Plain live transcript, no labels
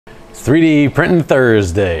3D Printing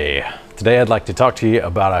Thursday. Today I'd like to talk to you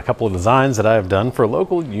about a couple of designs that I have done for a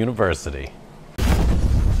local university.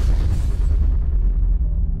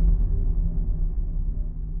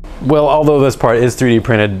 Well, although this part is 3D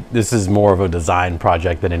printed, this is more of a design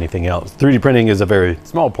project than anything else. 3D printing is a very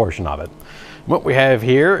small portion of it. What we have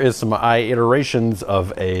here is some iterations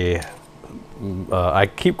of a, I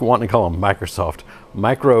keep wanting to call them Microsoft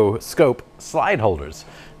microscope slide holders.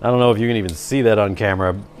 I don't know if you can even see that on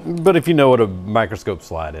camera, but if you know what a microscope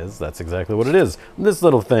slide is, that's exactly what it is. This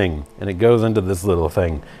little thing, and it goes into this little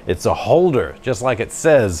thing. It's a holder, just like it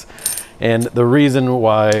says. And the reason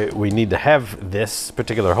why we need to have this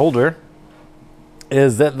particular holder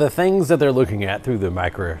is that the things that they're looking at through the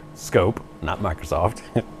microscope, not Microsoft,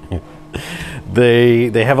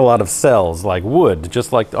 they have a lot of cells like wood,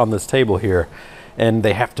 just like on this table here. And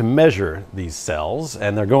they have to measure these cells,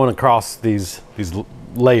 and they're going across these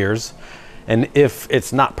layers. And if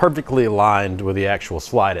it's not perfectly aligned with the actual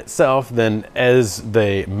slide itself, then as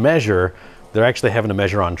they measure, they're actually having to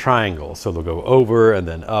measure on triangles. So they'll go over and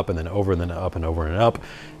then up and then over and then up and over and up.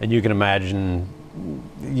 And you can imagine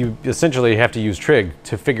you essentially have to use trig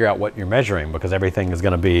to figure out what you're measuring, because everything is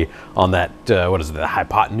going to be on that, what is it, the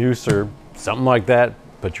hypotenuse or something like that.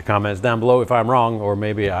 Put your comments down below if I'm wrong, or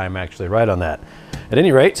maybe I'm actually right on that. At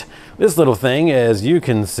any rate, this little thing, as you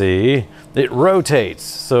can see, it rotates.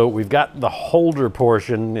 So we've got the holder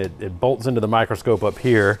portion, it bolts into the microscope up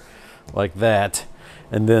here like that,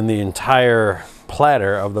 and then the entire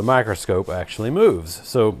platter of the microscope actually moves.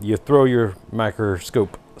 So you throw your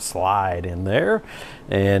microscope slide in there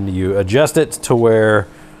and you adjust it to where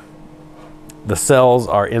the cells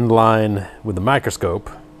are in line with the microscope,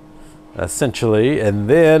 essentially, and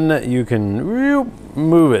then you can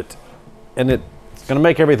move it, and it's going to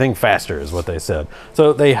make everything faster, is what they said.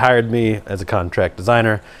 So they hired me as a contract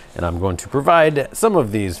designer, and I'm going to provide some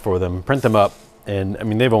of these for them, print them up, and I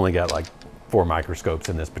mean, they've only got like 4 microscopes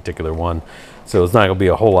in this particular one, so it's not going to be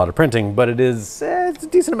a whole lot of printing, but it's a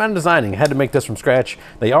decent amount of designing. I had to make this from scratch.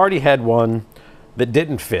 They already had one that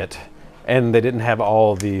didn't fit, and they didn't have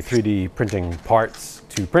all the 3D printing parts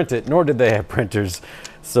to print it, nor did they have printers.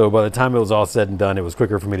 So by the time it was all said and done, it was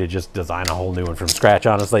quicker for me to just design a whole new one from scratch,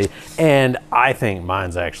 honestly. And I think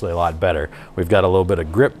mine's actually a lot better. We've got a little bit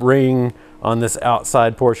of grip ring on this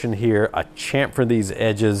outside portion here, a chamfer these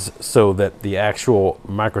edges so that the actual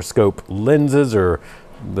microscope lenses or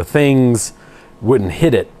the things wouldn't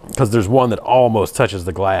hit it, because there's one that almost touches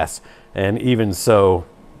the glass. And even so,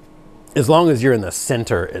 as long as you're in the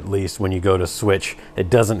center, at least when you go to switch, it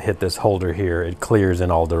doesn't hit this holder here. It clears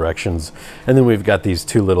in all directions. And then we've got these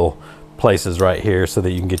 2 little places right here so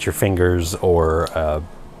that you can get your fingers or a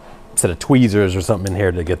set of tweezers or something in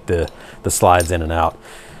here to get the slides in and out.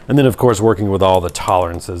 And then of course, working with all the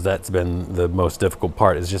tolerances, that's been the most difficult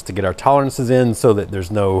part, is just to get our tolerances in so that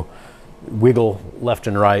there's no wiggle left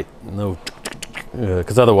and right, no,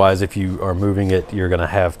 because otherwise if you are moving it, you're going to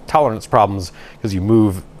have tolerance problems, because you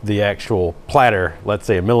move the actual platter, let's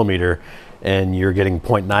say 1 millimeter, and you're getting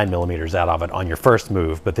 0.9 millimeters out of it on your first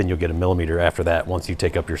move, but then you'll get 1 millimeter after that once you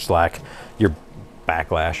take up your slack, your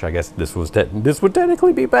backlash. I guess this would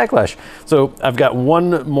technically be backlash. So I've got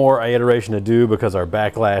one more iteration to do, because our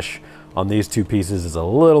backlash on these 2 pieces is a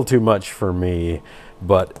little too much for me,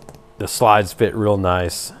 but the slides fit real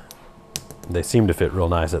nice. They seem to fit real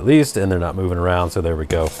nice, at least, and they're not moving around, so there we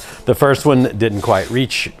go. The first one didn't quite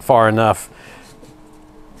reach far enough.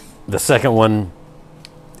 The second one,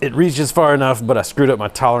 it reaches far enough, but I screwed up my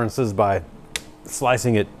tolerances by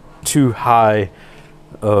slicing it too high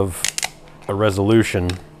of a resolution,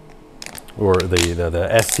 or the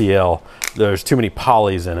STL. There's too many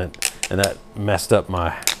polys in it, and that messed up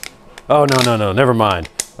my, oh no, never mind.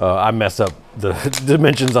 I messed up the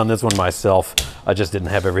dimensions on this one myself. I just didn't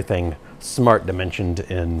have everything smart dimensioned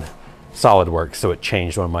in SolidWorks, so it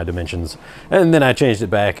changed one of my dimensions, and then I changed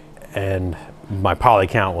it back, and my poly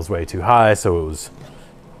count was way too high, so it was,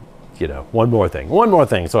 you know, one more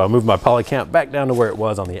thing. So I moved my poly count back down to where it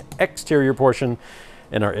was on the exterior portion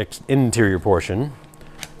and our interior portion.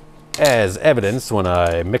 As evidence, when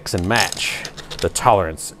I mix and match, the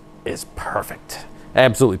tolerance is perfect.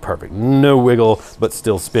 Absolutely perfect. No wiggle, but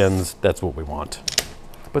still spins. That's what we want.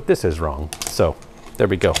 But this is wrong. So there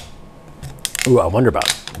we go. Ooh, I wonder about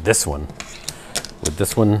this one. With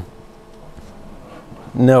this one,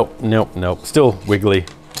 nope. Still wiggly.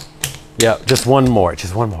 Yeah, just one more, I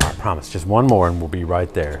promise. Just one more and we'll be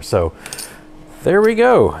right there. So there we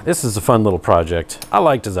go. This is a fun little project. I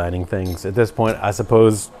like designing things. At this point, I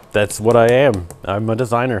suppose that's what I am. I'm a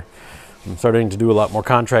designer. I'm starting to do a lot more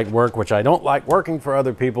contract work, which I don't like working for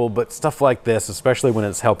other people, but stuff like this, especially when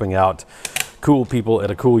it's helping out cool people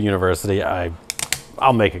at a cool university.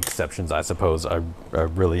 I'll make exceptions, I suppose. I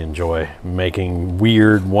really enjoy making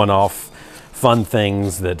weird, one-off, fun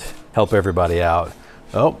things that help everybody out.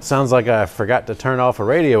 Oh, sounds like I forgot to turn off a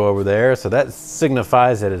radio over there, so that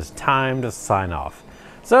signifies that it's time to sign off.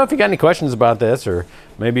 So if you got any questions about this, or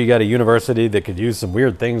maybe you got a university that could use some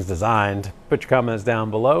weird things designed, put your comments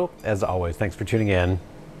down below. As always, thanks for tuning in.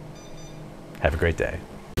 Have a great day.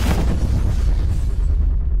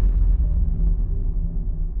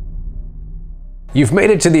 You've made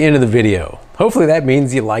it to the end of the video. Hopefully that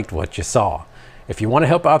means you liked what you saw. If you want to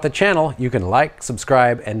help out the channel, you can like,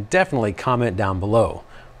 subscribe, and definitely comment down below.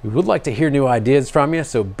 We would like to hear new ideas from you,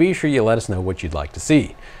 so be sure you let us know what you'd like to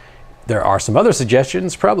see. There are some other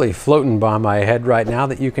suggestions probably floating by my head right now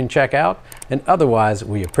that you can check out, and otherwise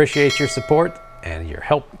we appreciate your support and your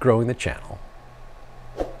help growing the channel.